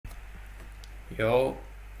Yo,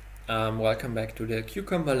 welcome back to the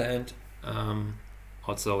Cucumberland.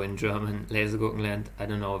 Also in German, Lasergurkenland. I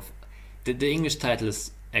don't know if the English title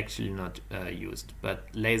is actually not used, but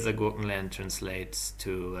Lasergurkenland translates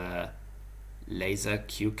to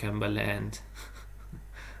Lasercucumberland,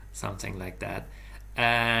 something like that.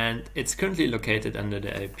 And it's currently located under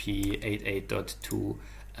the IP 88.2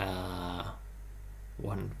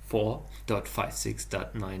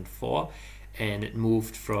 14.56.94, and it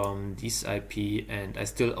moved from this IP, and I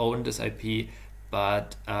still own this IP,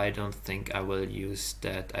 but I don't think I will use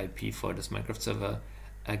that IP for this Minecraft server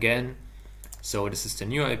again. So this is the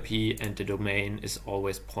new IP, and the domain is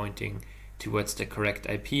always pointing towards the correct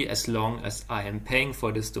IP as long as I am paying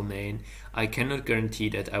for this domain. I cannot guarantee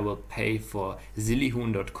that I will pay for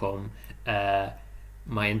sillyhoon.com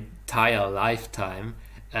my entire lifetime.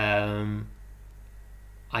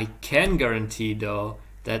 I can guarantee though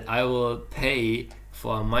that I will pay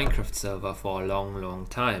for a Minecraft server for a long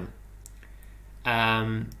time.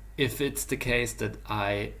 If it's the case that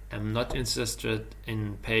I am not interested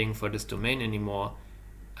in paying for this domain anymore,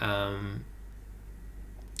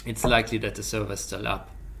 it's likely that the server is still up.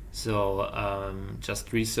 So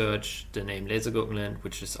just research the name Lasergurkenland,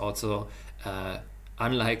 which is also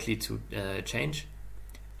unlikely to change,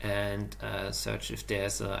 and search if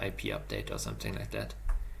there's an IP update or something like that.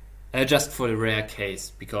 Just for the rare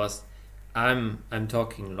case, because I'm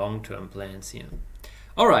talking long-term plans here.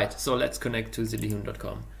 Alright, so let's connect to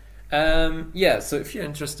sillyhoon.com. Yeah, so if you're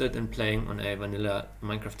interested in playing on a vanilla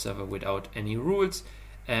Minecraft server without any rules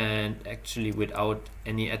and actually without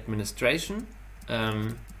any administration,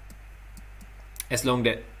 as long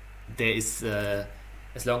as there's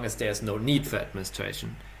no need for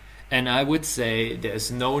administration. And I would say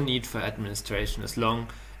there's no need for administration as long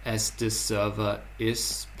as this server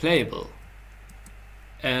is playable.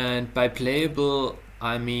 And by playable,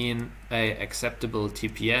 I mean a acceptable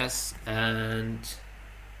TPS and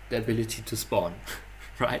the ability to spawn,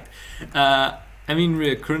 right? I mean,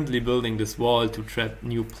 we're currently building this wall to trap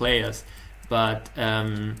new players, but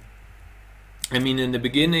I mean, in the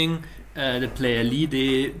beginning, the player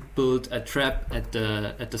Lide built a trap at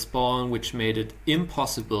the spawn, which made it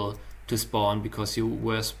impossible to spawn because you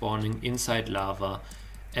were spawning inside lava.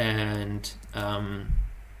 And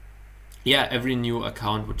yeah, every new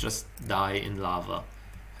account would just die in lava,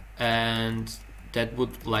 and that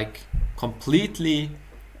would like completely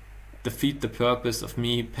defeat the purpose of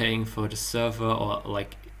me paying for the server or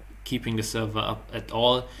like keeping the server up at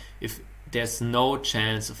all if there's no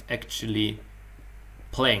chance of actually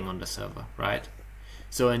playing on the server, right?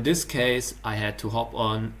 So in this case I had to hop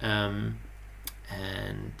on and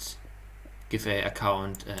give a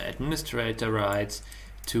account administrator rights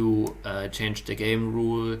to change the game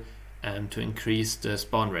rule to increase the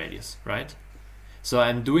spawn radius, right? So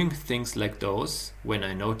I'm doing things like those when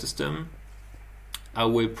I notice them. I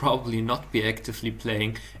will probably not be actively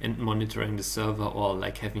playing and monitoring the server, or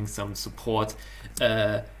like having some support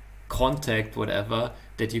contact, whatever,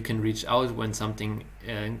 that you can reach out when something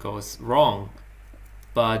goes wrong.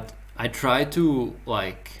 But I try to,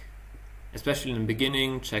 like, especially in the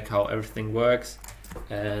beginning, check how everything works,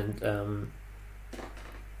 and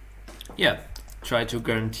yeah, try to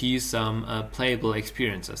guarantee some playable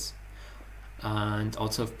experiences. And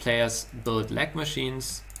also, if players build lag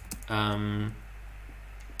machines,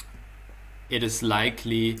 it is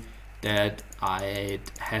likely that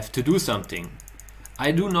I'd have to do something.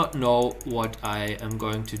 I do not know what I am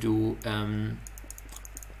going to do.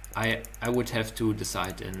 I would have to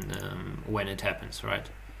decide when it happens, right?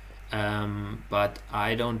 But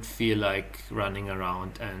I don't feel like running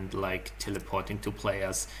around and like teleporting to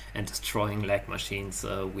players and destroying lag machines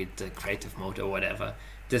with the creative mode or whatever.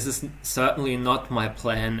 This is certainly not my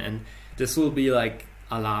plan, and this will be like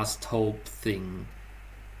a last hope thing.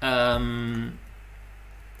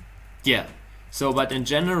 Yeah, so but in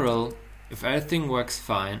general, if everything works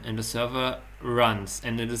fine and the server runs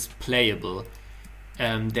and it is playable,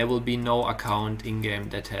 there will be no account in-game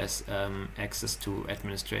that has access to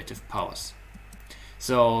administrative powers.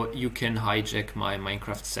 So you can hijack my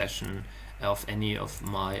Minecraft session of any of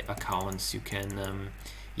my accounts. You can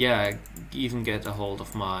yeah, even get a hold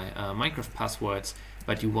of my Minecraft passwords,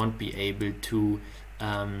 but you won't be able to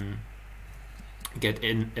get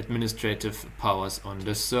in administrative powers on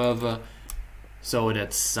the server. So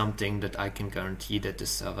that's something that I can guarantee, that the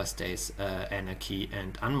server stays anarchy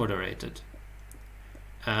and unmoderated.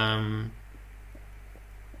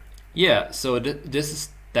 Yeah, so this is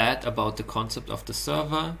that about the concept of the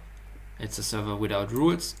server. It's a server without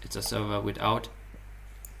rules. It's a server with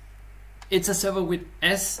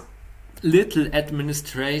as little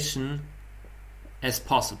administration as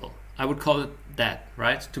possible. I would call it that,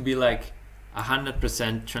 right? To be like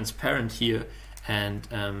 100% transparent here, and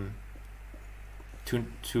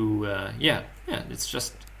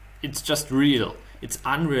it's just real. It's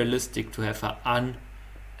unrealistic to have a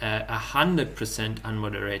 100%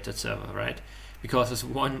 unmoderated server, right? Because if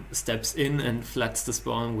one steps in and floods the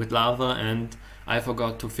spawn with lava, and I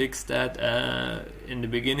forgot to fix that in the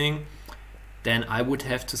beginning, then I would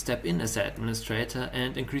have to step in as an administrator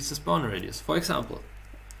and increase the spawn radius, for example.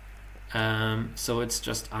 So it's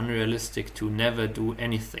just unrealistic to never do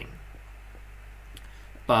anything.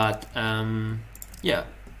 But yeah,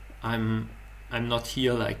 I'm not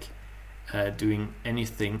here like doing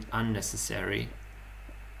anything unnecessary.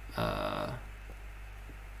 Yeah,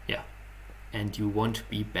 and you won't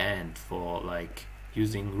be banned for like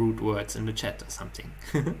using rude words in the chat or something.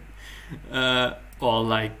 Or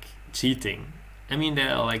like cheating. I mean,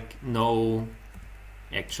 there are like no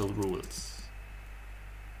actual rules.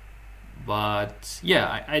 But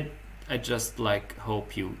yeah, I just like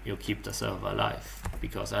hope you keep the server alive,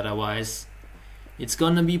 because otherwise it's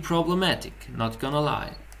gonna be problematic, not gonna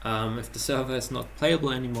lie. If the server is not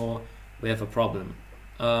playable anymore, we have a problem.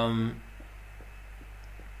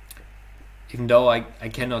 Even though I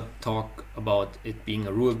cannot talk about it being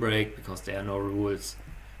a rule break because there are no rules.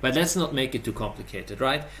 But let's not make it too complicated,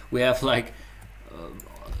 right? We have like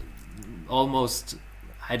almost,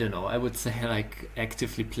 I don't know, I would say like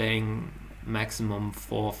actively playing maximum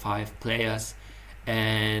 4 or 5 players,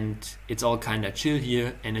 and it's all kind of chill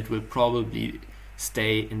here, and it will probably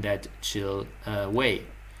stay in that chill way.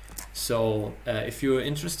 So if you're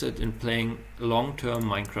interested in playing long-term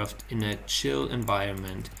Minecraft in a chill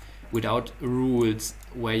environment without rules,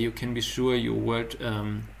 where you can be sure your world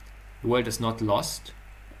is not lost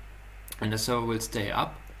and the server will stay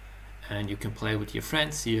up and you can play with your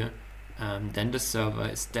friends here, then the server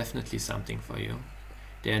is definitely something for you.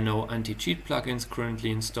 There are no anti-cheat plugins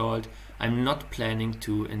currently installed. I'm not planning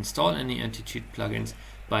to install any anti-cheat plugins,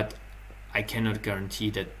 but I cannot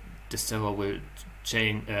guarantee that the server will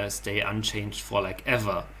stay unchanged for like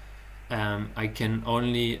ever. I can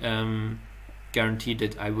only guarantee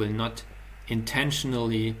that I will not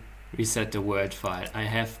intentionally reset the world file. I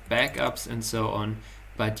have backups and so on,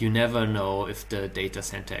 but you never know if the data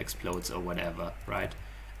center explodes or whatever, right?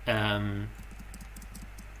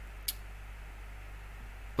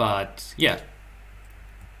 But yeah,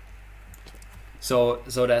 so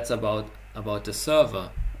that's about the server.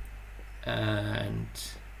 And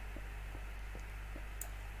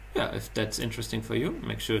yeah, if that's interesting for you,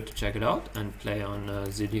 make sure to check it out and play on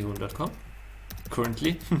zidihun.com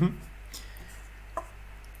currently.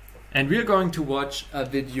 And we're going to watch a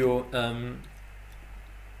video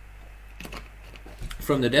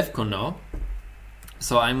from the Defcon now.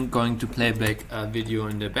 So I'm going to play back a video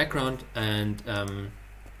in the background, and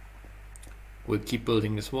we'll keep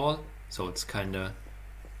building this wall. So it's kind of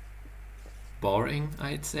boring,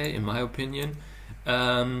 I'd say, in my opinion.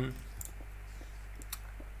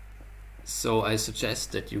 So I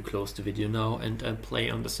suggest that you close the video now and play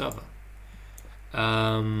on the server.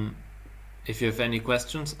 If you have any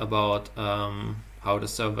questions about how the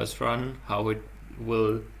servers run, how it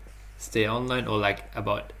will stay online, or like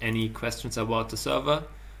about any questions about the server,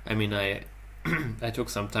 I mean, I took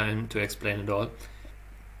some time to explain it all.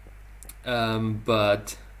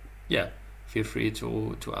 But yeah, feel free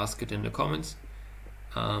to ask it in the comments.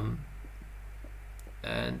 And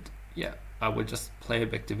yeah, I will just play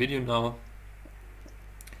back the video now,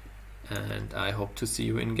 and I hope to see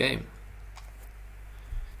you in game.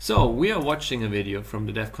 So we are watching a video from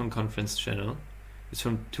the Defcon conference channel. It's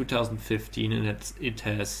from 2015, and it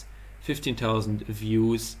has 15,000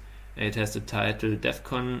 views. It has the title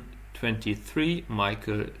Defcon 23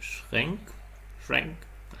 Michael Schrenk,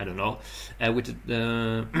 I don't know, with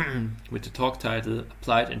the talk title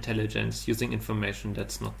Applied Intelligence Using Information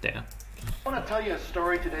That's Not There. I want to tell you a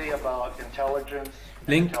story today about intelligence.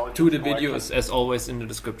 Link to the video is, as always, in the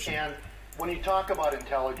description. And when you talk about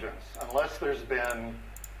intelligence, unless there's been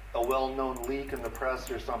a well-known leak in the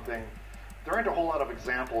press or something, there aren't a whole lot of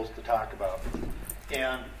examples to talk about.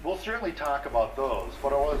 And we'll certainly talk about those.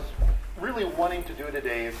 What I was really wanting to do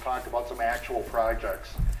today is talk about some actual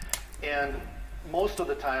projects. And most of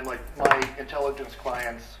the time, like my intelligence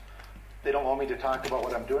clients, they don't want me to talk about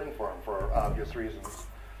what I'm doing for them for obvious reasons.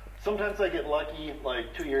 Sometimes I get lucky,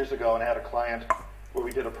 like 2 years ago, and I had a client where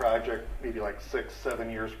we did a project maybe like 6,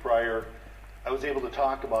 7 years prior. I was able to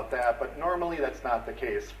talk about that, but normally that's not the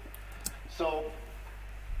case. So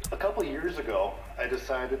a couple of years ago, I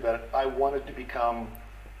decided that I wanted to become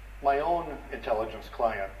my own intelligence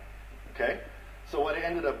client, okay? So what I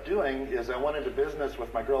ended up doing is I went into business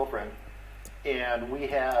with my girlfriend, and we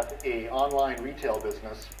have a online retail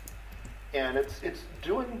business, and it's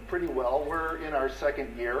doing pretty well. We're in our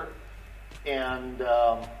second year, and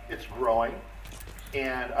it's growing.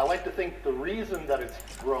 And I like to think the reason that it's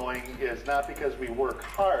growing is not because we work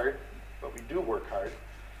hard, but we do work hard.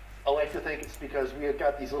 I like to think it's because we have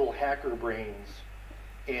got these little hacker brains,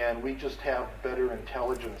 and we just have better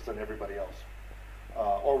intelligence than everybody else.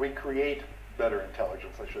 Or we create better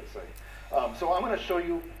intelligence, I should say. So I'm going to show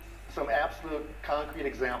you some absolute concrete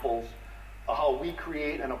examples of how we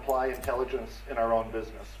create and apply intelligence in our own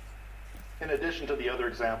business, in addition to the other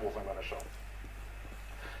examples I'm going to show.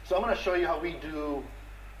 So I'm going to show you how we do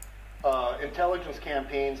intelligence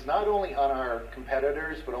campaigns, not only on our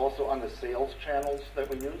competitors, but also on the sales channels that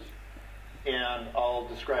we use. And I'll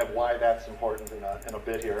describe why that's important in a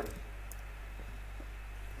bit here.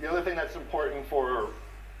 The other thing that's important for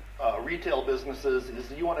retail businesses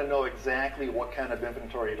is you want to know exactly what kind of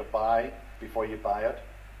inventory to buy before you buy it.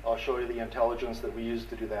 I'll show you the intelligence that we use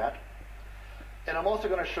to do that. And I'm also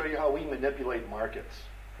going to show you how we manipulate markets,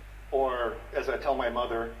 or as I tell my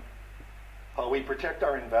mother, how we protect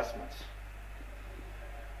our investments.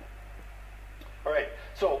 All right,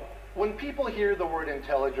 so when people hear the word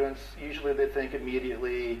intelligence, usually they think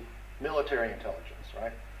immediately military intelligence,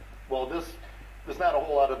 right? Well, there's not a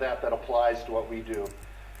whole lot of that applies to what we do.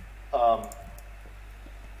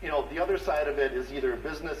 You know, the other side of it is either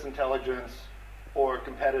business intelligence or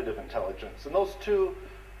competitive intelligence. And those two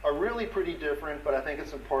are really pretty different, but I think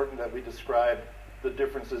it's important that we describe the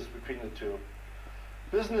differences between the two.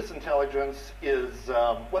 Business intelligence is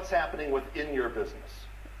what's happening within your business.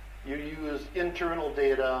 You use internal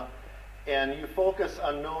data, and you focus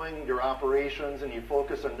on knowing your operations, and you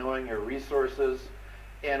focus on knowing your resources.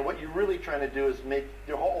 And what you're really trying to do is make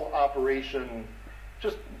your whole operation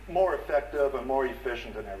just more effective and more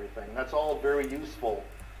efficient and everything. That's all very useful,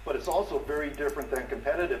 but it's also very different than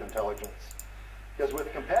competitive intelligence. Because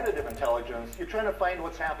with competitive intelligence, you're trying to find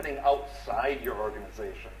what's happening outside your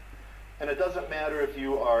organization. And it doesn't matter if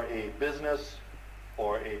you are a business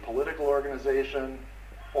or a political organization,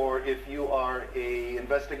 or if you are an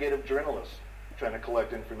investigative journalist trying to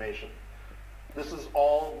collect information. This is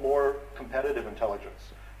all more competitive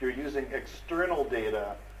intelligence. You're using external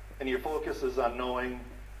data, and your focus is on knowing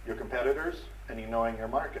your competitors and you knowing your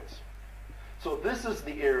markets. So this is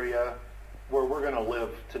the area where we're going to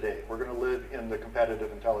live today. We're going to live in the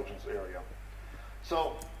competitive intelligence area.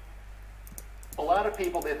 So a lot of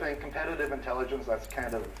people, they think competitive intelligence, that's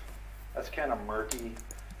kind of murky.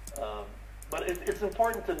 But it's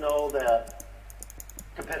important to know that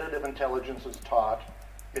competitive intelligence is taught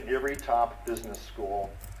in every top business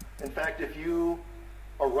school. In fact, if you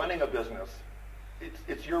are running a business,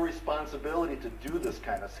 it's your responsibility to do this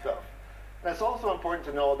kind of stuff. And it's also important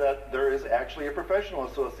to know that there is actually a professional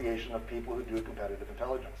association of people who do competitive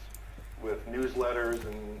intelligence, with newsletters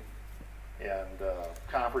and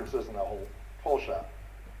conferences and the whole shop.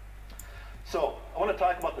 So I want to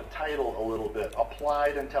talk about the title a little bit,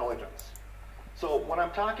 Applied Intelligence. So when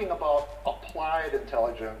I'm talking about applied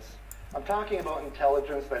intelligence, I'm talking about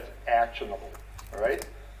intelligence that's actionable, all right?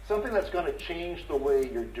 Something that's going to change the way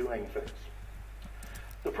you're doing things.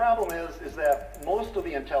 The problem is that most of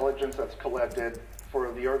the intelligence that's collected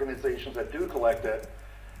for the organizations that do collect it,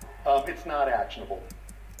 it's not actionable.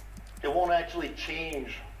 It won't actually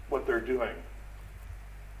change what they're doing.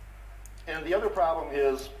 And the other problem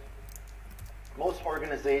is most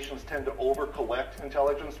organizations tend to over-collect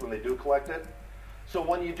intelligence when they do collect it. So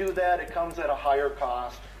when you do that, it comes at a higher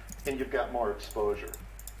cost, and you've got more exposure.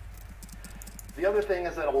 The other thing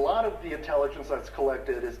is that a lot of the intelligence that's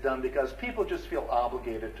collected is done because people just feel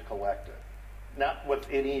obligated to collect it, not with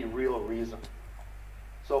any real reason.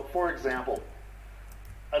 So for example,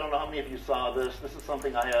 I don't know how many of you saw this. This is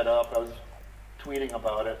something I had up. I was tweeting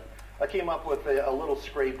about it. I came up with a little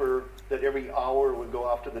scraper that every hour would go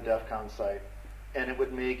off to the Defcon site, and it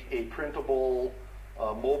would make a printable,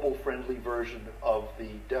 mobile-friendly version of the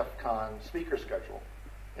Defcon speaker schedule.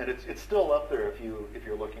 And it's still up there if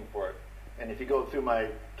you're looking for it. And if you go through my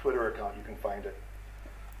Twitter account, you can find it.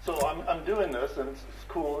 So I'm doing this, and it's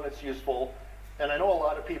cool, and it's useful. And I know a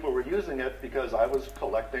lot of people were using it because I was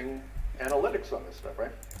collecting analytics on this stuff,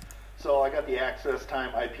 right? So I got the access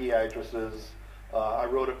time, IP addresses. I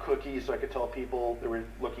wrote a cookie so I could tell people they were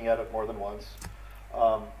looking at it more than once.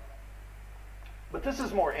 But this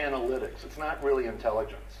is more analytics. It's not really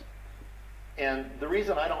intelligence. And the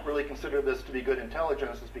reason I don't really consider this to be good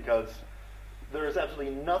intelligence is because there is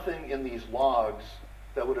absolutely nothing in these logs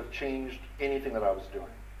that would have changed anything that I was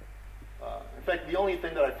doing. In fact, the only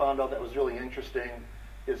thing that I found out that was really interesting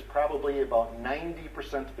is probably about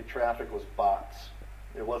 90% of the traffic was bots.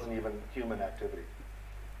 It wasn't even human activity.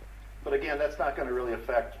 But again, that's not going to really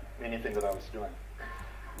affect anything that I was doing.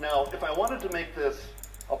 Now, if I wanted to make this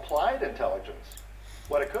applied intelligence,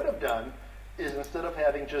 what I could have done is instead of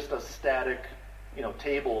having just a static,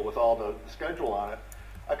 table with all the schedule on it,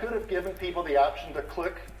 I could have given people the option to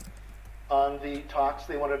click on the talks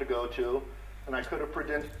they wanted to go to, and I could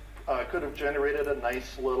have generated a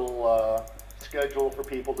nice little schedule for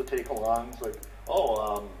people to take along. It's like,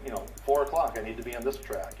 4 o'clock, I need to be on this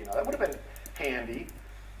track. That would have been handy,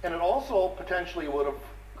 and it also potentially would have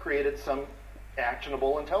created some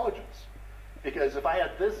actionable intelligence. Because if I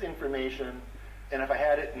had this information, and if I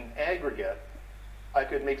had it in aggregate, I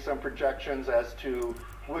could make some projections as to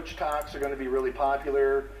which talks are going to be really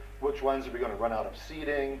popular, which ones are we going to run out of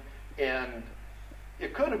seating, and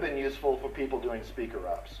it could have been useful for people doing speaker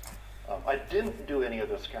ops. I didn't do any of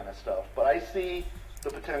this kind of stuff, but I see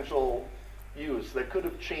the potential use that could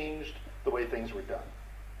have changed the way things were done.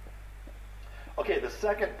 Okay, the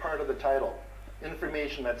second part of the title,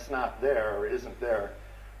 information that's not there or isn't there,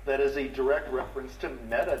 that is a direct reference to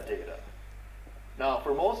metadata. Now,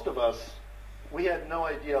 for most of us, we had no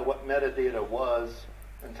idea what metadata was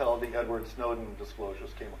until the Edward Snowden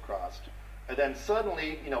disclosures came across. And then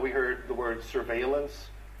suddenly, we heard the word surveillance.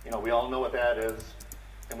 We all know what that is.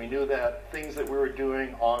 And we knew that things that we were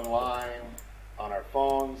doing online, on our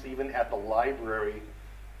phones, even at the library,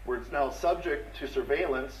 were now subject to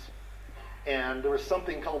surveillance. And there was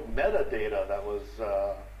something called metadata that was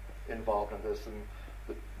involved in this. And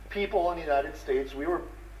the people in the United States, we were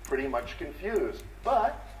pretty much confused.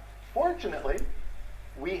 But fortunately,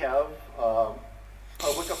 we have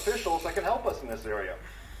public officials that can help us in this area.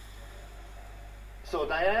 So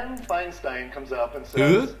Dianne Feinstein comes up and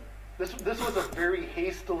says, this was a very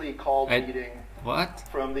hastily called meeting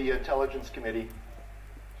from the Intelligence Committee.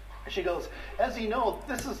 She goes, as you know,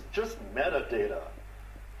 this is just metadata.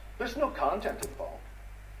 There's no content involved.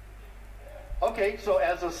 Okay, so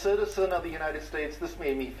as a citizen of the United States, this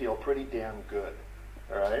made me feel pretty damn good.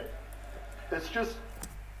 All right? It's just,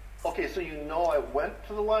 okay, so I went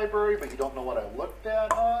to the library, but you don't know what I looked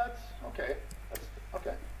at? Oh, that's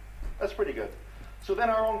okay. That's pretty good. So then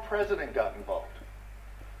our own president got involved.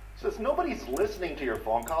 Says, nobody's listening to your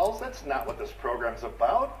phone calls. That's not what this program's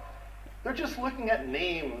about. They're just looking at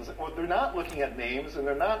names, or they're not looking at names, and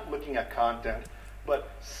they're not looking at content,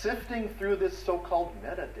 but sifting through this so-called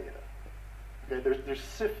metadata. Okay, they're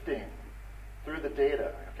sifting through the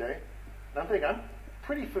data, okay? And I'm thinking, I'm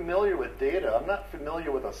pretty familiar with data. I'm not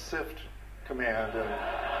familiar with a sift command, and,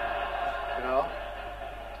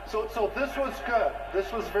 So this was good.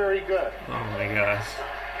 This was very good. Oh my gosh.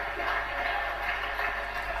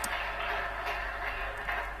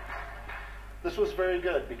 This was very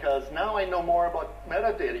good because now I know more about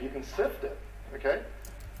metadata. You can sift it, okay?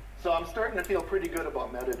 So I'm starting to feel pretty good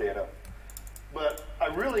about metadata. But I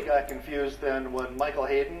really got confused then when Michael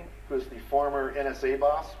Hayden, who's the former NSA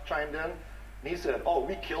boss, chimed in. And he said, oh,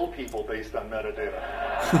 we kill people based on metadata.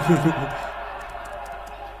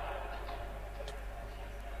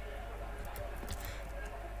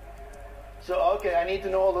 So, okay, I need to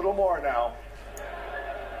know a little more now.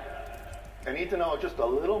 I need to know just a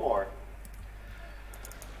little more.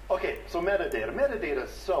 Okay, so metadata. Metadata is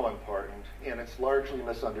so important, and it's largely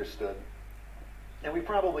misunderstood. And we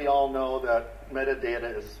probably all know that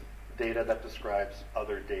metadata is data that describes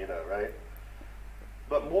other data, right?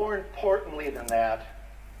 But more importantly than that,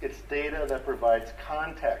 it's data that provides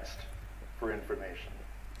context for information.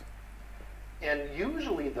 And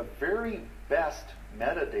usually the very best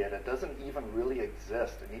metadata doesn't even really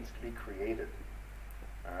exist. It needs to be created,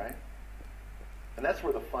 all right? And that's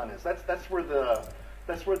where the fun is. That's where the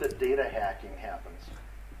data hacking happens.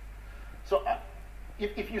 So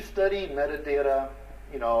if you study metadata,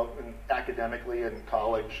 academically in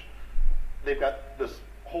college, they've got this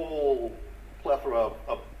whole plethora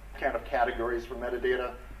of kind of categories for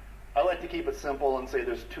metadata. I like to keep it simple and say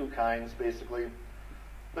there's two kinds, basically.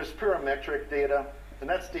 There's parametric data, and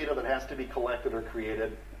that's data that has to be collected or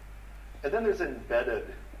created. And then there's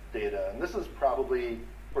embedded data, and this is probably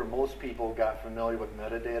where most people got familiar with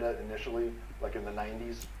metadata initially, like in the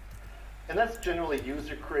 90s. And that's generally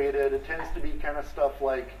user-created. It tends to be kind of stuff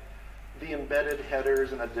like the embedded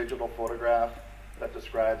headers in a digital photograph that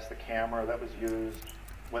describes the camera that was used,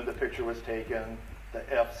 when the picture was taken, the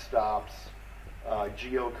f-stops,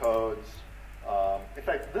 geocodes. In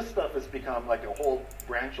fact, this stuff has become like a whole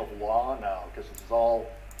branch of law now because it's all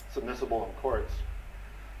submissible in courts.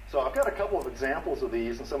 So I've got a couple of examples of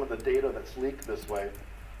these and some of the data that's leaked this way.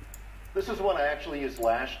 This is one I actually used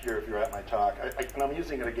last year if you were at my talk, and I'm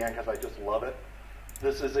using it again because I just love it.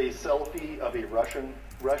 This is a selfie of a Russian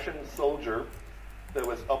soldier that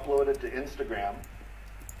was uploaded to Instagram.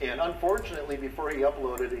 And unfortunately, before he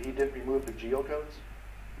uploaded it, he didn't remove the geocodes.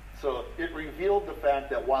 So it revealed the fact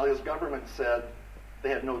that while his government said they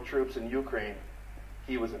had no troops in Ukraine,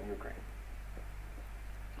 he was in Ukraine.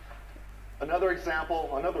 Another example,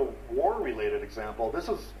 another war-related example, this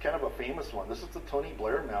is kind of a famous one. This is the Tony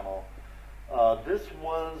Blair memo. This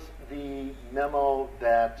was the memo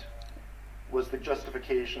that was the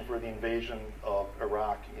justification for the invasion of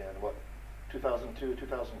Iraq in, what, 2002,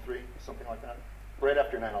 2003, something like that, right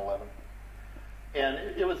after 9/11. And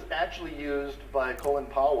it was actually used by Colin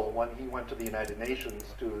Powell when he went to the United Nations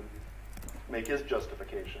to make his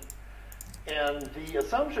justification. And the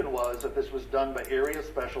assumption was that this was done by area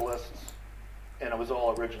specialists, and it was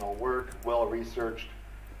all original work, well researched.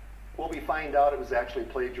 Well, we find out it was actually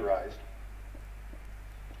plagiarized.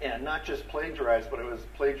 And not just plagiarized, but it was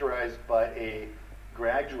plagiarized by a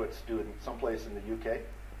graduate student someplace in the UK.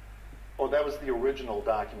 Oh, that was the original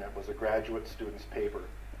document, was a graduate student's paper.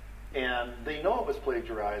 And they know it was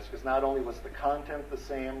plagiarized because not only was the content the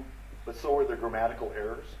same, but so were the grammatical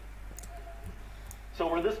errors. So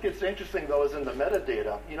where this gets interesting, though, is in the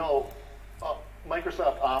metadata. You know,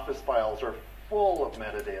 Microsoft Office files are full of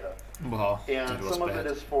metadata. Wow, and some of it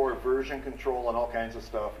is for version control and all kinds of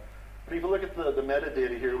stuff. But if you look at the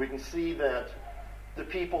metadata here, we can see that the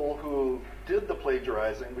people who did the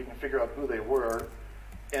plagiarizing, we can figure out who they were.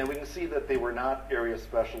 And we can see that they were not area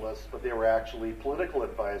specialists, but they were actually political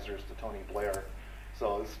advisors to Tony Blair.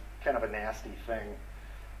 So it's kind of a nasty thing.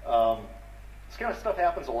 This kind of stuff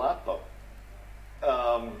happens a lot, though.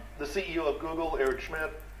 The CEO of Google, Eric Schmidt,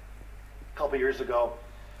 a couple years ago,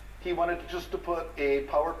 he wanted to put a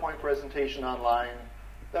PowerPoint presentation online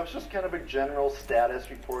that was just kind of a general status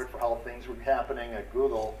report for how things were happening at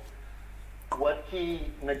Google. What he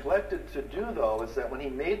neglected to do, though, is that when he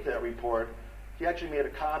made that report, he actually made a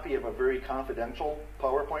copy of a very confidential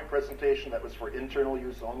PowerPoint presentation that was for internal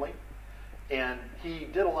use only. And he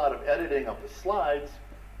did a lot of editing of the slides.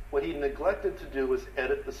 What he neglected to do was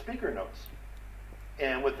edit the speaker notes.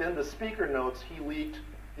 And within the speaker notes, he leaked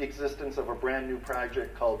the existence of a brand new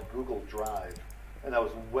project called Google Drive. And that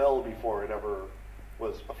was well before it ever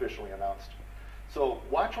was officially announced. So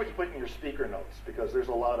watch what you put in your speaker notes, because there's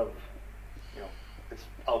a lot of, it's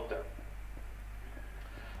out there.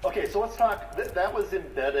 Okay, so let's talk, that was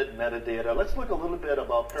embedded metadata. Let's look a little bit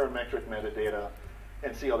about parametric metadata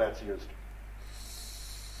and see how that's used.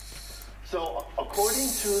 So according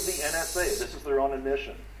to the NSA, this is their own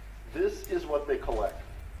admission, this is what they collect.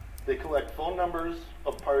 They collect phone numbers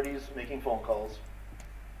of parties making phone calls.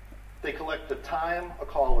 They collect the time a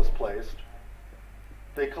call was placed.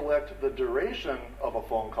 They collect the duration of a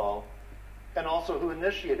phone call, and also who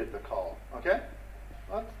initiated the call, okay?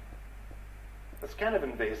 Well, that's kind of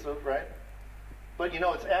invasive, right? But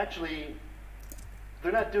it's actually,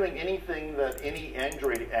 they're not doing anything that any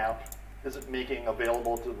Android app isn't making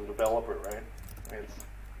available to the developer, right? I mean,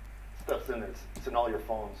 stuff's in it. It's in all your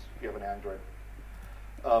phones if you have an Android.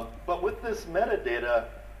 But with this metadata,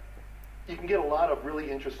 you can get a lot of really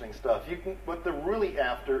interesting stuff. What they're really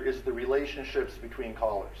after is the relationships between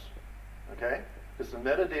callers, okay? Because the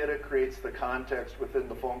metadata creates the context within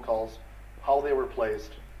the phone calls, how they were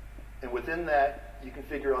placed, and within that, you can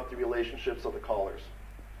figure out the relationships of the callers.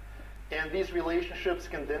 And these relationships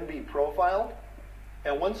can then be profiled,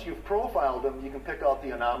 and once you've profiled them, you can pick out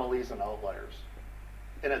the anomalies and outliers.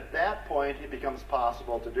 And at that point, it becomes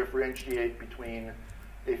possible to differentiate between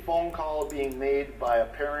a phone call being made by a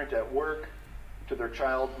parent at work to their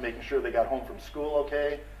child, making sure they got home from school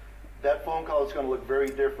okay. That phone call is going to look very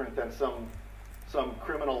different than some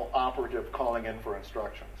criminal operative calling in for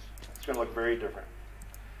instructions. It's going to look very different.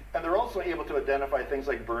 And they're also able to identify things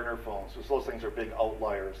like burner phones, because those things are big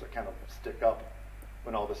outliers that kind of stick up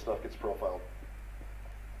when all this stuff gets profiled.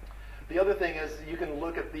 The other thing is you can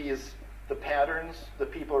look at the patterns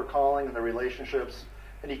that people are calling and the relationships,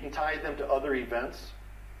 and you can tie them to other events.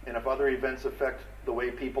 And if other events affect the way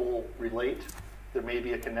people relate, there may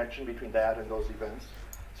be a connection between that and those events.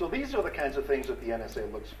 So these are the kinds of things that the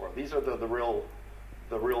NSA looks for. These are the real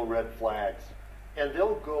red flags. And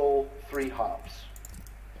they'll go 3 hops.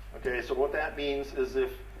 Okay, so what that means is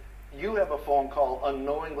if you have a phone call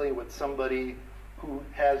unknowingly with somebody who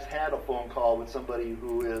has had a phone call with somebody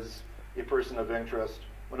who is a person of interest,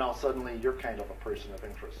 well, now suddenly you're kind of a person of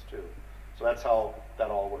interest too. So that's how that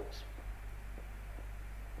all works.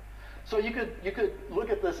 So you could look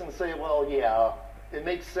at this and say, well, yeah, it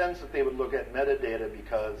makes sense that they would look at metadata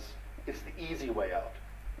because it's the easy way out.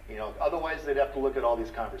 Otherwise they'd have to look at all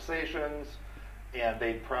these conversations, and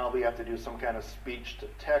they'd probably have to do some kind of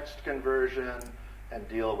speech-to-text conversion and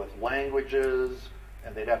deal with languages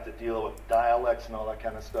and they'd have to deal with dialects and all that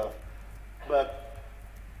kind of stuff. But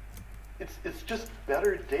it's just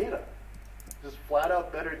better data, just flat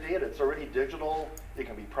out better data. It's already digital, it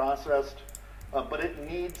can be processed, but it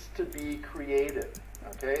needs to be created,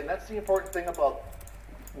 okay? And that's the important thing about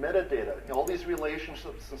metadata. You know, all these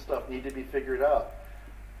relationships and stuff need to be figured out.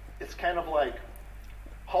 It's kind of like,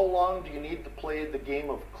 how long do you need to play the game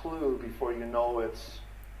of Clue before you know it's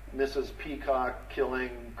Mrs. Peacock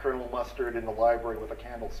killing Colonel Mustard in the library with a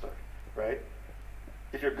candlestick, right?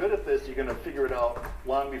 If you're good at this, you're going to figure it out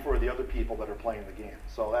long before the other people that are playing the game.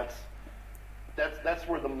 So that's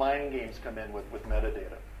where the mind games come in with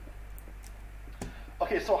metadata.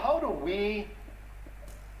 Okay, so how do we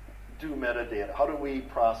do metadata? How do we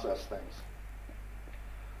process things?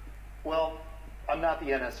 Well, I'm not the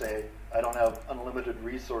NSA. I don't have unlimited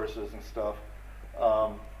resources and stuff.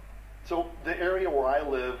 So the area where I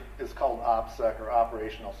live is called OPSEC, or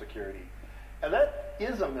Operational Security. And that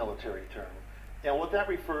is a military term. And what that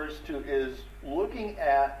refers to is looking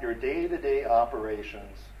at your day-to-day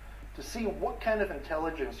operations to see what kind of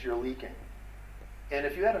intelligence you're leaking. And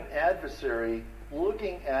if you had an adversary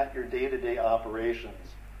looking at your day-to-day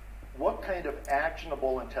operations, what kind of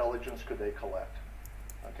actionable intelligence could they collect?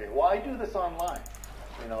 Okay, well, I do this online.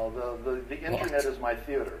 You know, the internet is my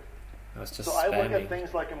theater. So I look at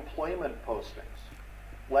things like employment postings.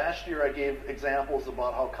 Last year I gave examples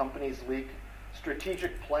about how companies leak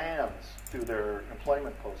strategic plans through their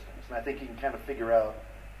employment postings. And I think you can kind of figure out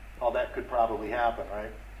how that could probably happen,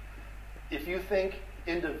 right? If you think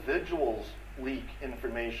individuals leak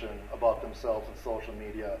information about themselves in social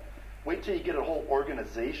media, wait till you get a whole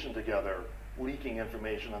organization together leaking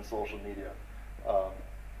information on social media.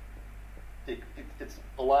 It's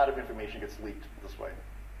a lot of information gets leaked this way.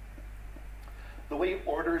 The way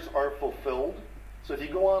orders are fulfilled. So if you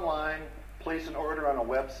go online, place an order on a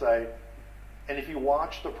website, and if you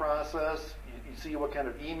watch the process, you see what kind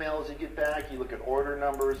of emails you get back, you look at order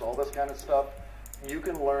numbers, all this kind of stuff, you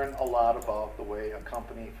can learn a lot about the way a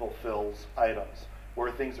company fulfills items,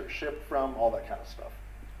 where things are shipped from, all that kind of stuff.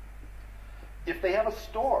 If they have a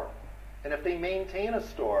store, and if they maintain a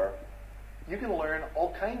store, you can learn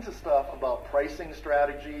all kinds of stuff about pricing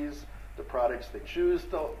strategies, the products they choose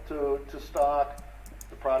to stock,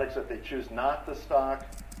 the products that they choose not to stock.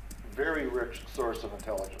 Very rich source of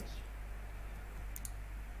intelligence.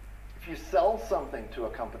 If you sell something to a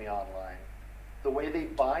company online, the way they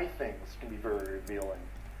buy things can be very revealing.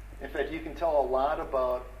 In fact, you can tell a lot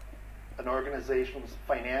about an organization's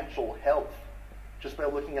financial health just by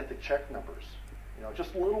looking at the check numbers. You know,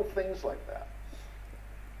 just little things like that.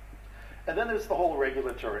 And then there's the whole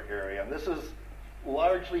regulatory area, and this is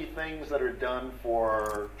largely things that are done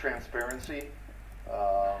for transparency,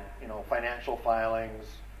 you know, financial filings,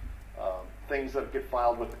 things that get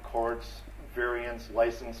filed with the courts, variants,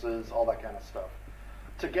 licenses, all that kind of stuff.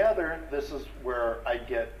 Together, this is where I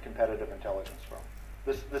get competitive intelligence from.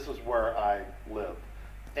 This is where I live.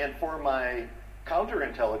 And for my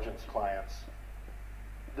counterintelligence clients,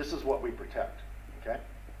 this is what we protect, okay?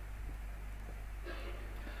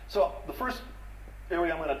 So the first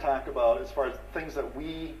area I'm going to talk about as far as things that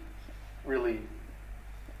we really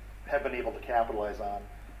have been able to capitalize on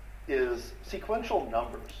is sequential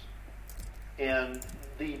numbers. And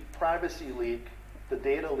the privacy leak, the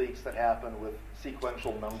data leaks that happen with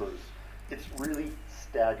sequential numbers, it's really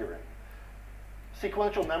staggering.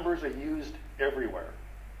 Sequential numbers are used everywhere.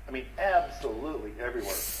 I mean, absolutely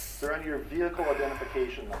everywhere. They're on your vehicle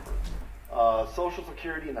identification number, social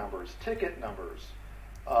security numbers, ticket numbers,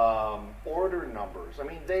 order numbers. I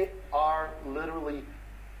mean, they are literally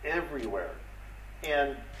everywhere.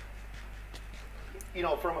 And you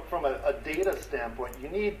know, from a data standpoint, you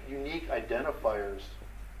need unique identifiers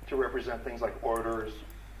to represent things like orders,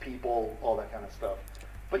 people, all that kind of stuff.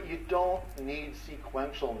 But you don't need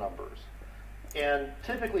sequential numbers. And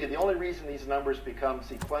typically, the only reason these numbers become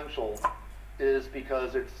sequential is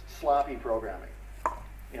because it's sloppy programming.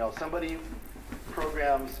 You know, somebody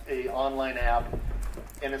programs an online app,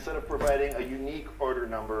 and instead of providing a unique order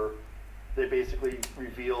number, they basically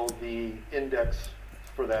reveal the index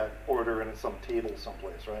for that order in some table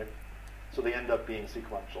someplace, right? So they end up being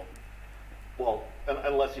sequential. Well,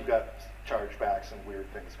 unless you've got chargebacks and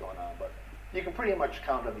weird things going on, but you can pretty much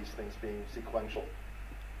count on these things being sequential.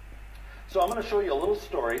 So I'm going to show you a little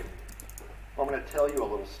story, or I'm going to tell you a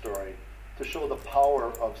little story to show the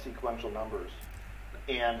power of sequential numbers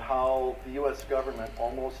and how the US government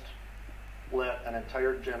almost let an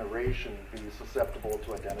entire generation be susceptible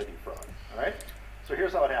to identity fraud. All right? So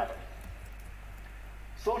here's how it happened.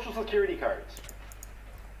 Social security cards.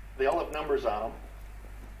 They all have numbers on them.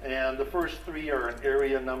 And the first three are an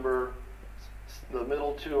area number, The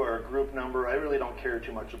middle two are a group number. I really don't care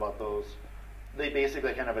too much about those. They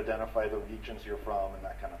basically kind of identify the regions you're from and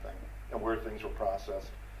that kind of thing, and where things were processed.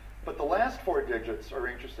 But the last 4 digits are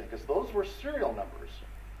interesting because those were serial numbers.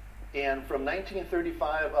 And from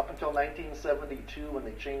 1935 up until 1972, when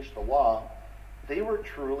they changed the law, they were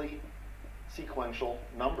truly sequential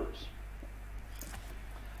numbers.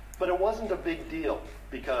 But it wasn't a big deal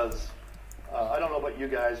because, I don't know about you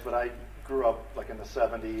guys, but I grew up like in the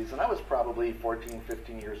 70s, and I was probably 14,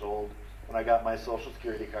 15 years old when I got my Social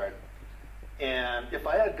Security card. And if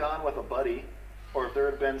I had gone with a buddy, or if there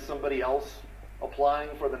had been somebody else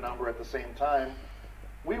applying for the number at the same time,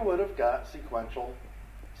 we would have got sequential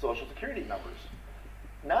Social Security numbers.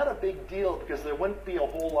 Not a big deal because there wouldn't be a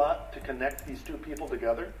whole lot to connect these two people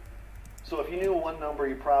together. So if you knew one number,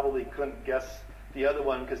 you probably couldn't guess the other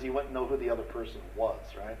one because you wouldn't know who the other person was,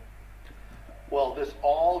 right? Well, this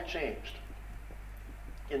all changed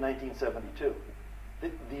in 1972.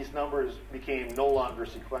 These numbers became no longer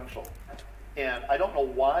sequential. And I don't know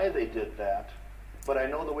why they did that, but I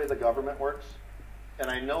know the way the government works. And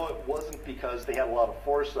I know it wasn't because they had a lot of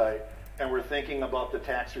foresight and were thinking about the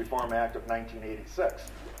Tax Reform Act of 1986.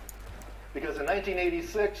 Because in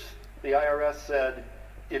 1986, the IRS said,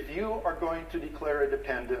 if you are going to declare a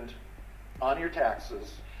dependent on your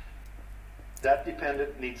taxes, that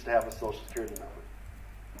dependent needs to have a Social Security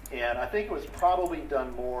number. And I think it was probably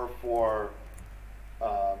done more for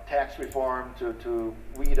tax reform to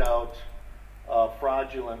weed out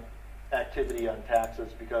fraudulent activity on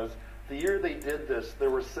taxes, because the year they did this, there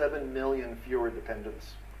were 7 million fewer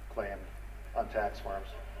dependents claimed on tax forms.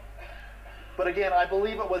 But again, I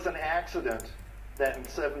believe it was an accident that in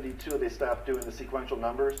 72 they stopped doing the sequential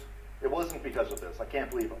numbers. It wasn't because of this. I can't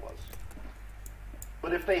believe it was.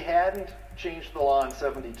 But if they hadn't changed the law in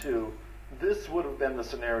 72, this would have been the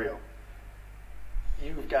scenario.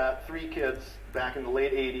 You've got 3 kids back in the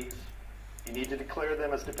late 80s. You need to declare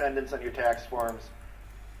them as dependents on your tax forms.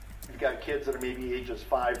 You've got kids that are maybe ages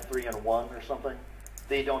 5, 3, and 1 or something.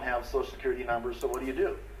 They don't have Social Security numbers, so what do?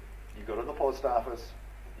 You go to the post office,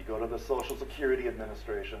 you go to the Social Security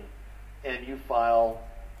Administration, and you file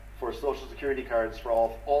for Social Security cards for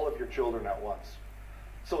all of your children at once.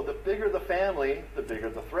 So the bigger the family, the bigger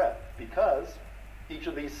the threat, because each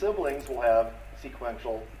of these siblings will have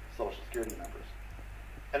sequential Social Security numbers.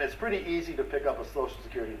 And it's pretty easy to pick up a Social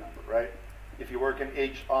Security number, right? If you work in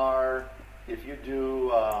HR, if you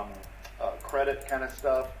do credit kind of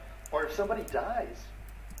stuff, or if somebody dies.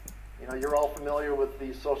 You know, you're all familiar with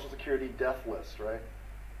the Social Security death list, right?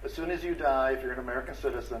 As soon as you die, if you're an American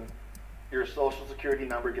citizen, your Social Security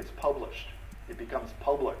number gets published. It becomes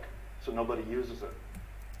public, so nobody uses it.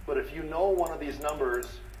 But if you know one of these numbers,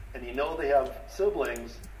 and you know they have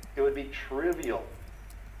siblings, it would be trivial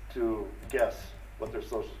to guess what their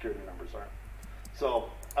Social Security numbers are. So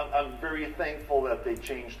I'm very thankful that they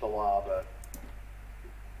changed the law, but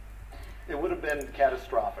it would have been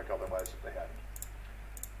catastrophic otherwise if they hadn't.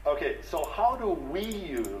 Okay, so how do we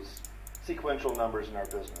use sequential numbers in our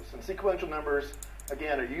business? And sequential numbers,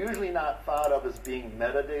 again, are usually not thought of as being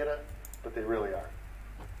metadata, but they really are.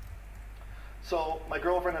 So my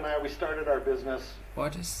girlfriend and I, we started our business.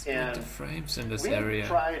 What is with the frames in this we area? We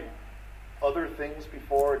tried other things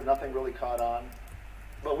before, and nothing really caught on.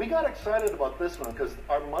 But we got excited about this one because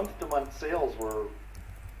our month-to-month sales were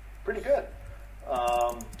pretty good.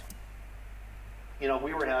 You know,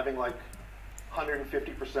 we were having like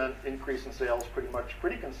 150% increase in sales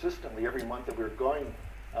pretty consistently every month that we were going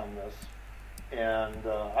on this. And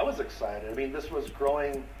I was excited. I mean, this was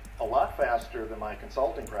growing a lot faster than my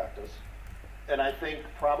consulting practice. And I think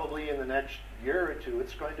probably in the next year or two,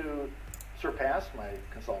 it's going to surpass my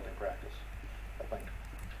consulting practice, I think.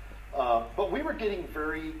 But we were getting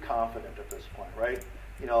very confident at this point, right?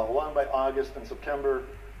 You know, along by August and September,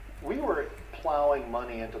 we were plowing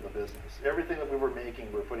money into the business. Everything that we were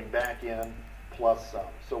making, we were putting back in, plus some.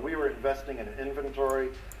 So we were investing in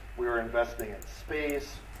inventory, we were investing in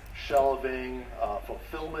space, shelving,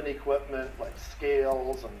 fulfillment equipment like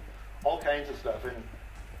scales and all kinds of stuff. And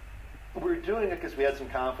we were doing it because we had some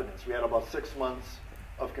confidence. We had about 6 months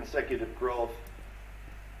of consecutive growth.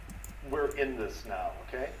 We're in this now,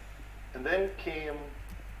 okay? And then came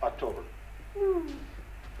October.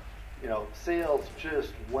 You know, sales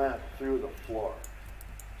just went through the floor.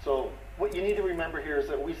 So what you need to remember here is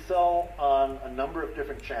that we sell on a number of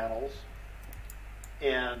different channels,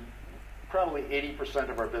 and probably 80%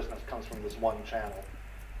 of our business comes from this one channel.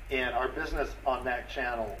 And our business on that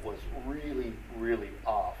channel was really, really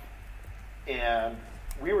off. And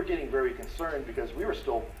we were getting very concerned because we were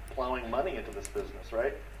still plowing money into this business,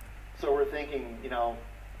 right? So we're thinking, you know,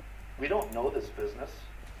 we don't know this business.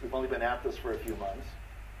 We've only been at this for a few months.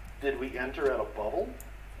 Did we enter at a bubble?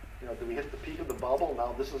 You know, did we hit the peak of the bubble?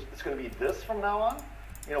 Now it's going to be this from now on?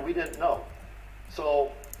 You know, we didn't know.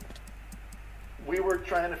 So we were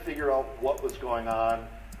trying to figure out what was going on.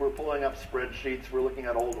 We're pulling up spreadsheets. We're looking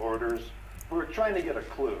at old orders. We were trying to get a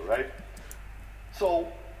clue, right?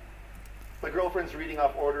 So my girlfriend's reading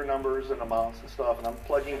off order numbers and amounts and stuff, and I'm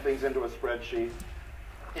plugging things into a spreadsheet.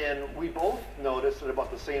 And we both noticed at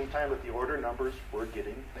about the same time that the order numbers were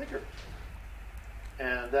getting bigger.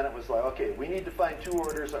 And then it was like, okay, we need to find 2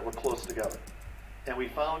 orders that were close together. And we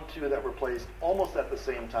found 2 that were placed almost at the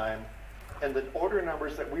same time. And the order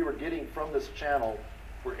numbers that we were getting from this channel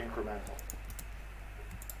were incremental.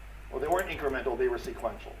 Well, they weren't incremental, they were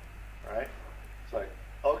sequential, right? It's like,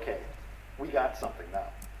 okay, we got something now.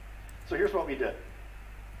 So here's what we did.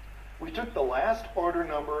 We took the last order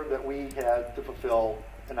number that we had to fulfill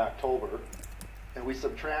in October, and we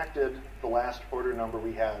subtracted the last order number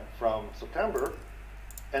we had from September,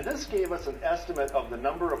 and this gave us an estimate of the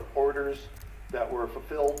number of orders that were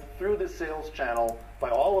fulfilled through the sales channel by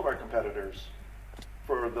all of our competitors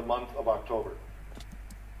for the month of October.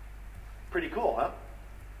 Pretty cool, huh?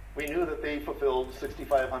 We knew that they fulfilled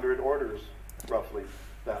 6,500 orders, roughly,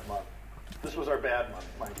 that month. This was our bad month,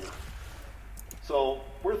 mind you. So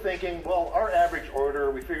we're thinking, well, our average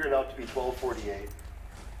order, we figured out to be 1248.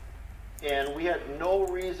 And we had no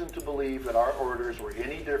reason to believe that our orders were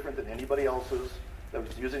any different than anybody else's that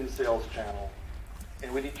was using the sales channel.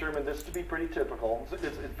 And we determined this to be pretty typical.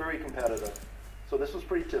 It's very competitive. So this was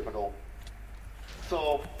pretty typical.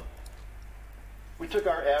 So we took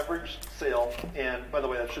our average sale, and by the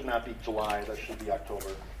way, that should not be July, that should be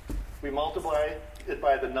October. We multiplied it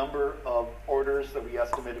by the number of orders that we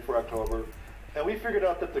estimated for October, and we figured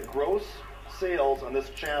out that the gross sales on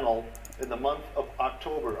this channel in the month of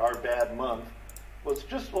October, our bad month, was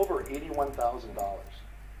just over $81,000. All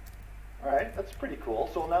right, that's pretty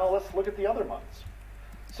cool. So now let's look at the other months.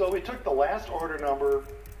 So we took the last order number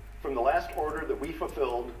from the last order that we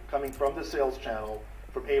fulfilled coming from the sales channel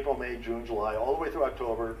from April, May, June, July, all the way through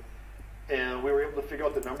October, and we were able to figure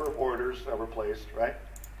out the number of orders that were placed, right?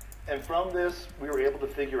 And from this, we were able to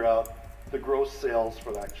figure out the gross sales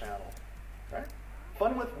for that channel, right?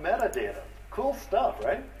 Fun with metadata. Cool stuff,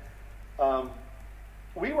 right?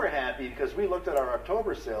 We were happy because we looked at our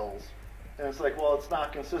October sales, and it's like, well, it's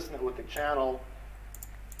not consistent with the channel.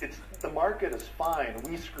 The market is fine.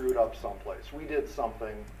 We screwed up someplace. We did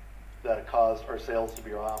something that caused our sales to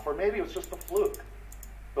be off, or maybe it was just a fluke.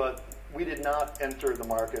 But we did not enter the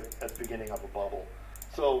market at the beginning of a bubble.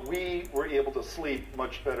 So we were able to sleep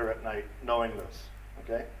much better at night knowing this,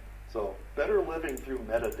 okay? So better living through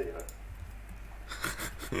metadata.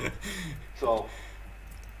 So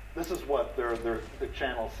this is what the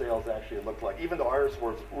channel sales actually looked like. Even though ours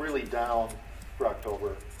was really down for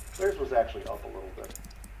October, theirs was actually up a little bit.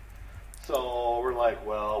 So we're like,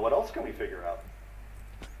 well, what else can we figure out?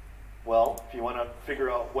 Well, if you want to figure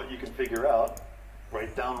out what you can figure out,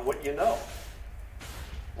 write down what you know.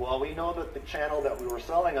 Well, we know that the channel that we were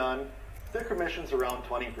selling on, their commission's around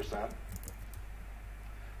 20%.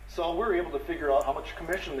 So we're able to figure out how much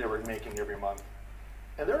commission they were making every month.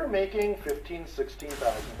 And they were making $15,000, $16,000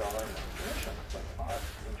 a month commission. It's like, oh, that's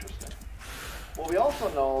interesting. Well, we also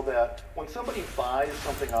know that when somebody buys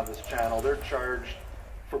something on this channel, they're charged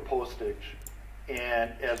for postage.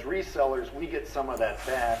 And as resellers, we get some of that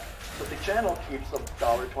back, but the channel keeps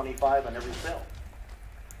 $1.25 on every sale.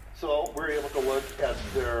 So we're able to look at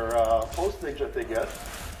their postage that they get,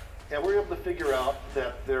 and we're able to figure out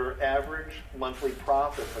that their average monthly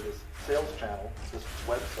profit for this sales channel, this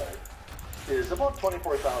website, is about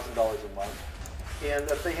 $24,000 a month, and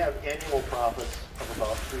that they have annual profits of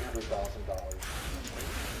about $300,000.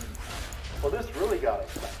 Well, this really got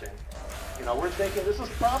us thinking. You know, we're thinking this is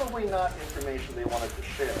probably not information they wanted to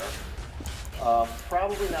share.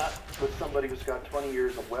 Probably not with somebody who's got 20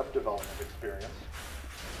 years of web development experience.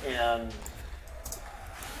 And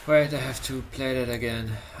wait, I have to play that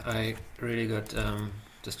again. I really got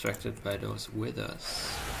distracted by those withers.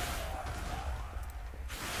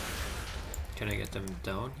 Can I get them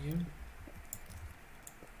down here?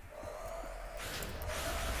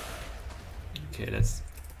 Okay, let's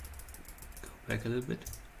go back a little bit.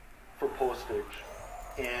 For postage,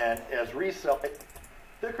 and as resell,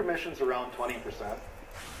 their commission's around 20%.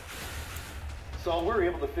 So we're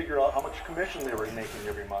able to figure out how much commission they were making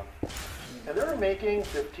every month. And they were making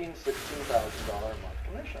 $15,000, $16,000 a month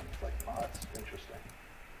commission. It's like, oh, that's interesting.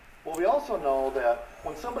 Well, we also know that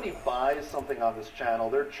when somebody buys something on this channel,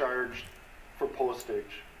 they're charged for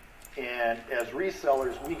postage. And as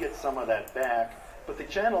resellers, we get some of that back, but the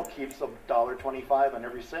channel keeps $1.25 on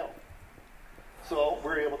every sale. So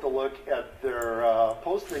we're able to look at their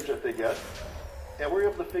postage that they get, and we're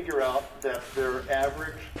able to figure out that their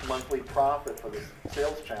average monthly profit for this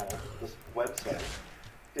sales channel, this website,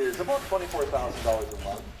 is about $24,000 a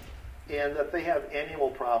month, and that they have annual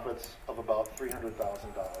profits of about $300,000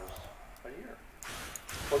 a year.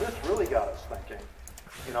 Well, this really got us thinking.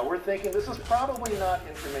 You know, we're thinking this is probably not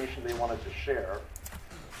information they wanted to share.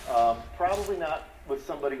 Probably not with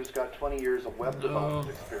somebody who's got 20 years of web development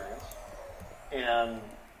experience. And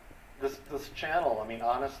this channel, I mean,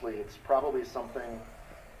 honestly, it's probably something,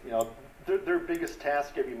 you know, their biggest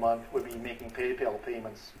task every month would be making PayPal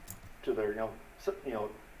payments to their, you know,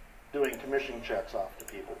 doing commission checks off to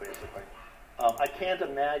people, basically. I can't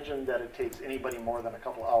imagine that it takes anybody more than a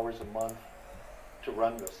couple hours a month to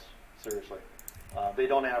run this, seriously. They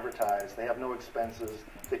don't advertise, they have no expenses,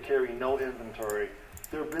 they carry no inventory.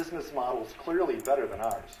 Their business model is clearly better than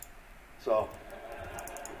ours. So,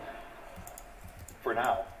 for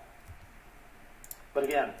now. But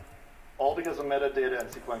again, all because of metadata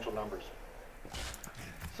and sequential numbers.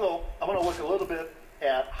 So, I'm going to look a little bit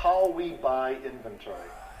at how we buy inventory.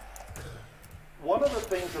 One of the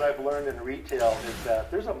things that I've learned in retail is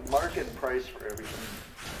that there's a market price for everything.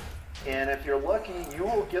 And if you're lucky, you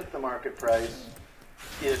will get the market price.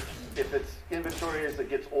 If it's inventory as it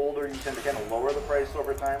gets older, you tend to kind of lower the price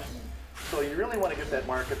over time. So you really want to get that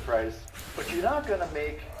market price, but you're not going to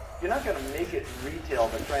make it in retail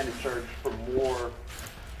by trying to charge for more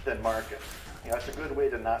than market. You know, that's a good way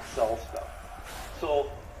to not sell stuff.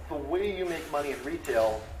 So the way you make money in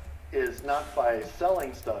retail is not by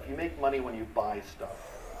selling stuff. You make money when you buy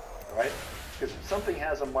stuff, all right? Because if something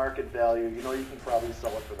has a market value, you know you can probably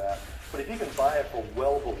sell it for that. But if you can buy it for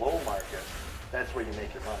well below market, that's where you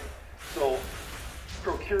make your money. So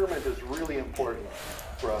procurement is really important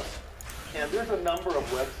for us. And there's a number of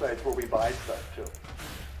websites where we buy stuff too.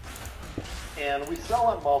 And we sell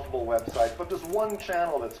on multiple websites, but there's one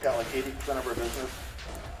channel that's got like 80% of our business.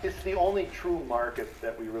 It's the only true market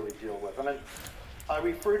that we really deal with. I mean, I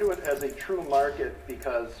refer to it as a true market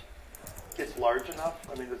because it's large enough.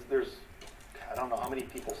 I mean, there's I don't know how many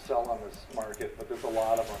people sell on this market, but there's a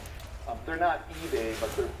lot of them. They're not eBay,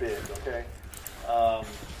 but they're big, okay?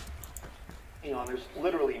 You know, there's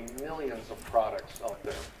literally millions of products out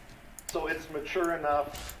there. So it's mature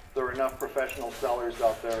enough. There are enough professional sellers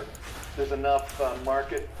out there. There's enough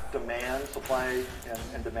market demand, supply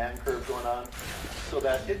and demand curve going on, so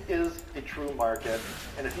that it is a true market.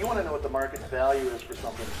 And if you want to know what the market value is for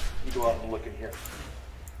something, you go out and look in here.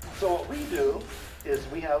 So what we do is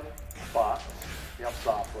we have bots, we have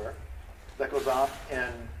software that goes off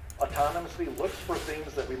and autonomously looks for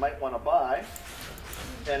things that we might want to buy,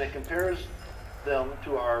 and it compares them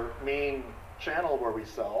to our main channel where we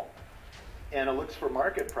sell, and it looks for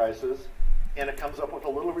market prices, and it comes up with a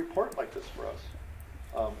little report like this for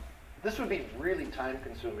us. This would be really time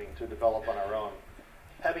consuming to develop on our own.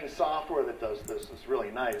 Having software that does this is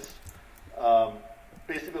really nice.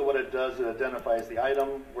 Basically what it does, it identifies the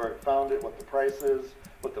item, where it found it, what the price is,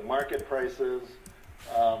 what the market price is.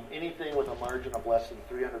 Anything with a margin of less than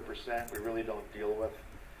 300% we really don't deal with.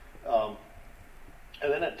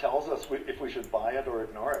 And then it tells us if we should buy it or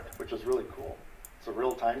ignore it, which is really cool. It's a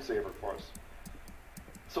real time saver for us.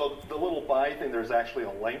 So the little buy thing, there's actually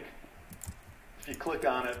a link. If you click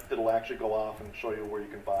on it, it'll actually go off and show you where you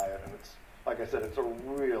can buy it. And it's, like I said, it's a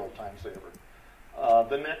real time saver.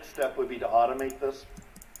 The next step would be to automate this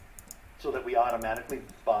so that we automatically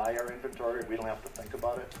buy our inventory. We don't have to think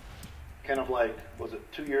about it. Kind of like, was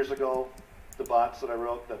it 2 years ago, the bots that I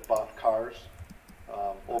wrote that bought cars?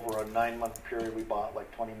 Over a 9-month period, we bought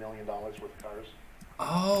like $20 million worth of cars.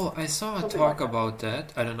 Oh, I saw a Something talk like about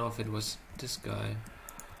that. I don't know if it was this guy.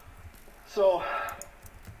 So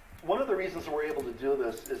one of the reasons we're able to do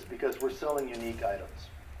this is because we're selling unique items.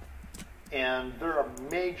 And there are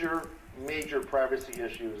major, major privacy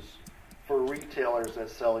issues for retailers that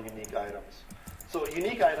sell unique items. So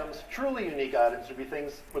unique items, truly unique items, would be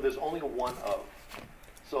things where there's only one of.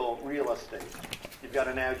 So real estate. You've got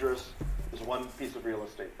an address, there's one piece of real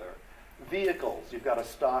estate there. Vehicles, you've got a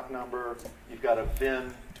stock number, you've got a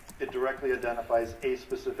VIN, it directly identifies a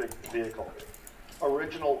specific vehicle.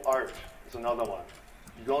 Original art is another one.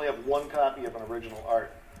 You can only have one copy of an original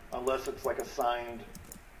art, unless it's like a signed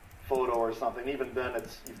photo or something. Even then,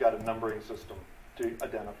 you've got a numbering system to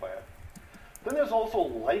identify it. Then there's also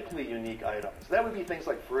likely unique items. That would be things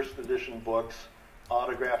like first edition books,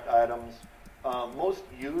 autographed items, most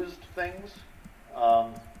used things.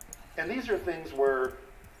 And these are things where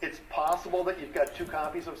it's possible that you've got 2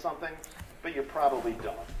 copies of something, but you probably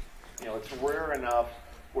don't. You know, it's rare enough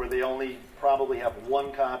where they only probably have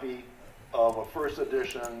 1 copy of a first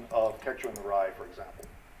edition of Catcher in the Rye, for example,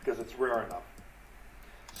 because it's rare enough.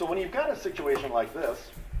 So when you've got a situation like this,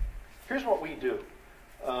 here's what we do.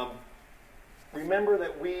 Remember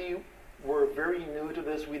that we were very new to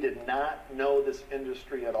this. We did not know this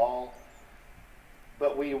industry at all,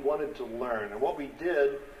 but we wanted to learn. And what we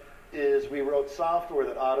did is we wrote software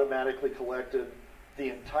that automatically collected the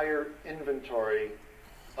entire inventory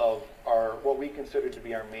of our what we considered to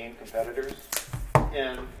be our main competitors.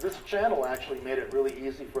 And this channel actually made it really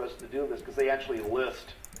easy for us to do this because they actually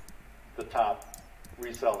list the top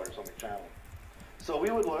resellers on the channel. So we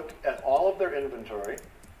would look at all of their inventory,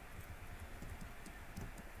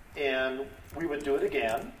 and we would do it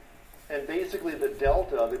again. And basically the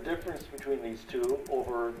delta, the difference between these two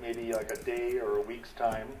over maybe like a day or a week's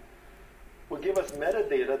time, would give us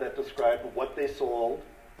metadata that described what they sold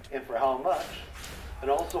and for how much,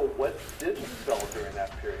 and also what didn't sell during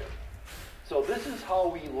that period. So this is how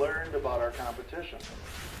we learned about our competition.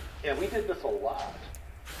 And we did this a lot.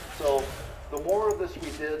 So the more of this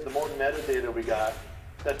we did, the more metadata we got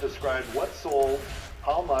that described what sold,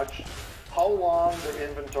 how much, how long the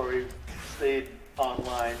inventory stayed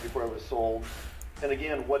online before it was sold, and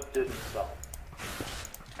again, what didn't sell.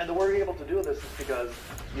 And the way we're able to do this is because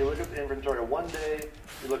you look at the inventory one day,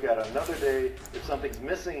 you look at it another day. If something's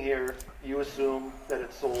missing here, you assume that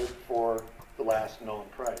it's sold for the last known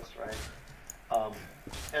price, right?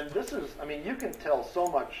 And this is, I mean, you can tell so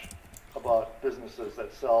much about businesses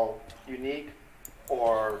that sell unique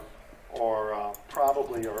or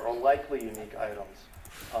probably or likely unique items.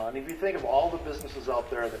 And if you think of all the businesses out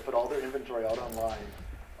there that put all their inventory out online,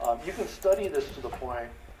 you can study this to the point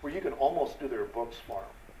where you can almost do their books for them.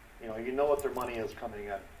 You know what their money is coming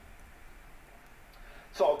in.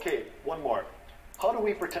 So, okay, one more. How do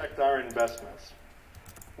we protect our investments?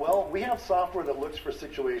 Well, we have software that looks for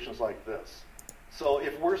situations like this. So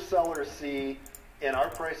if we're seller C and our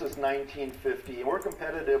price is $19.50 and we're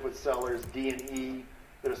competitive with sellers D and E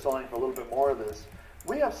that are selling for a little bit more of this,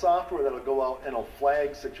 we have software that'll go out and it'll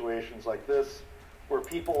flag situations like this where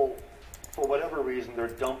people, for whatever reason, they're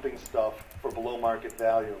dumping stuff for below market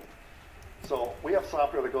value. So we have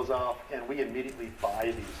software that goes off and we immediately buy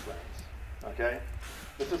these things, okay?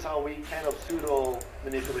 This is how we kind of pseudo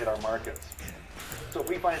manipulate our markets. So if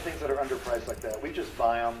we find things that are underpriced like that, we just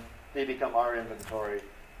buy them, they become our inventory,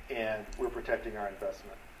 and we're protecting our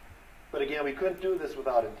investment. But again, we couldn't do this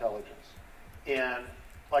without intelligence. And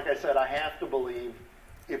like I said, I have to believe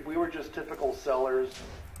if we were just typical sellers,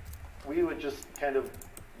 we would just kind of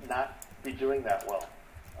not be doing that well.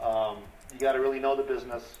 You got to really know the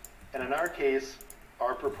business. And in our case,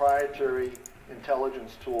 our proprietary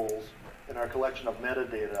intelligence tools and our collection of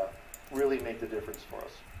metadata really make the difference for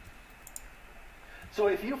us. So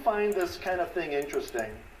if you find this kind of thing interesting,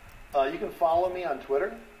 you can follow me on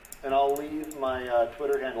Twitter, and I'll leave my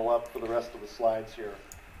Twitter handle up for the rest of the slides here.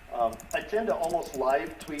 I tend to almost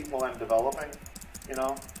live tweet while I'm developing,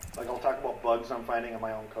 like I'll talk about bugs I'm finding in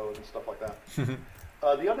my own code and stuff like that.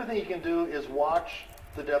 The other thing you can do is watch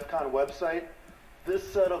the Defcon website. This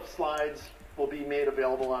set of slides will be made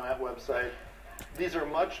available on that website. These are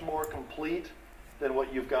much more complete than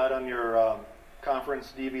what you've got on your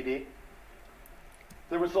conference DVD.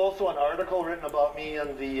 There was also an article written about me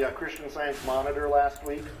in the Christian Science Monitor last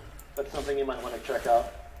week. That's something you might want to check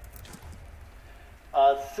out.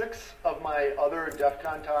 6 of my other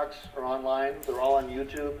Defcon talks are online. They're all on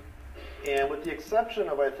YouTube. And with the exception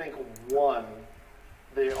of, I think, one,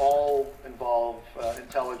 they all involve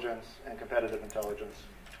intelligence and competitive intelligence.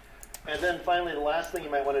 And then finally, the last thing you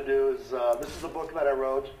might want to do is, this is a book that I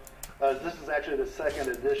wrote. This is actually the second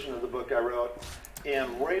edition of the book I wrote.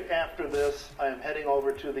 And right after this, I am heading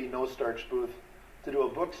over to the No Starch booth to do a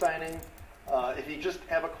book signing. If you just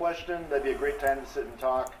have a question, that'd be a great time to sit and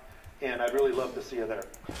talk. And I'd really love to see you there.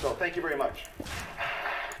 So thank you very much.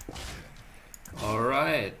 All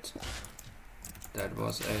right. That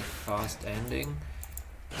was a fast ending.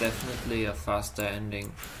 Definitely a faster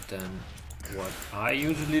ending than what I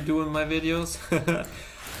usually do in my videos.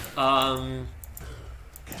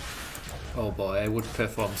 Oh boy, I would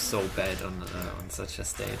perform so bad on such a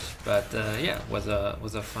stage. But yeah, was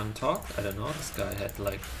a fun talk. I don't know. This guy had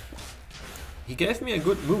he gave me a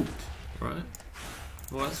good mood, right?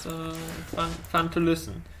 Was fun to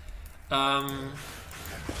listen.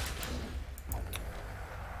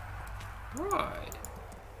 Right,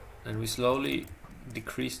 and we slowly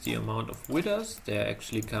decrease the amount of withers. They're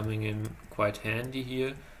actually coming in quite handy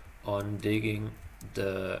here on digging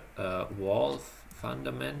the wall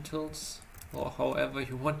fundamentals, or however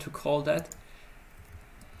you want to call that.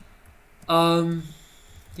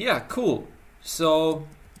 Yeah, cool. So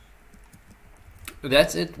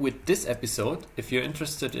that's it with this episode. If you're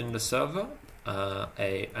interested in the server,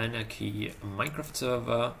 a Anarchy Minecraft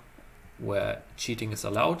server where cheating is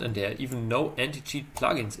allowed and there are even no anti-cheat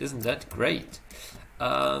plugins, isn't that great?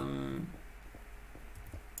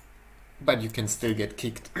 But you can still get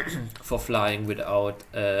kicked for flying without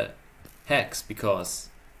hacks, because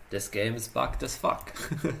this game is bugged as fuck.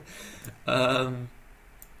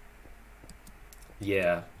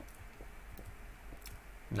 Yeah,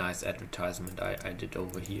 nice advertisement I did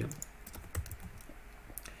over here.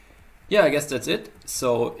 Yeah, I guess that's it.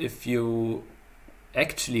 So if you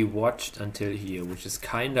actually watched until here, which is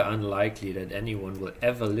kinda unlikely that anyone will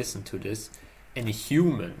ever listen to this, any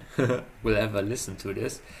human will ever listen to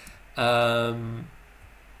this, then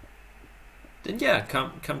yeah,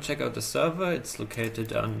 come check out the server. It's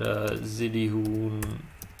located under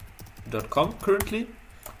zillyhoon.com currently.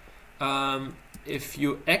 If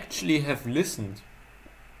you actually have listened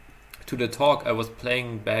to the talk I was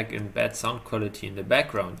playing back in bad sound quality in the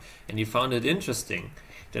background and you found it interesting,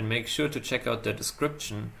 then make sure to check out the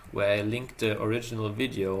description where I linked the original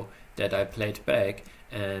video that I played back,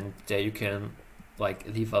 and there you can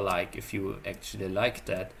leave a like if you actually like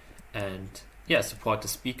that, and yeah, support the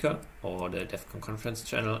speaker or the Defcon conference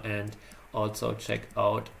channel, and also check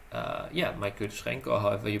out Michael Schrenk, or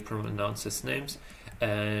however you pronounce his names,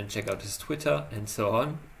 and check out his Twitter and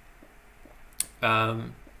so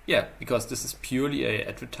on. Yeah, because this is purely a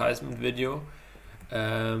advertisement video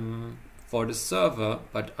for the server,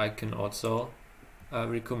 but I can also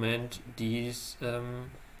recommend these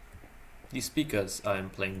speakers I'm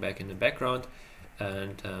playing back in the background,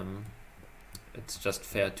 and it's just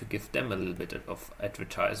fair to give them a little bit of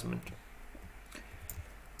advertisement.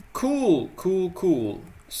 Cool.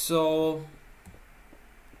 So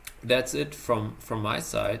that's it from my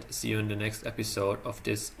side. See you in the next episode of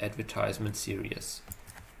this advertisement series.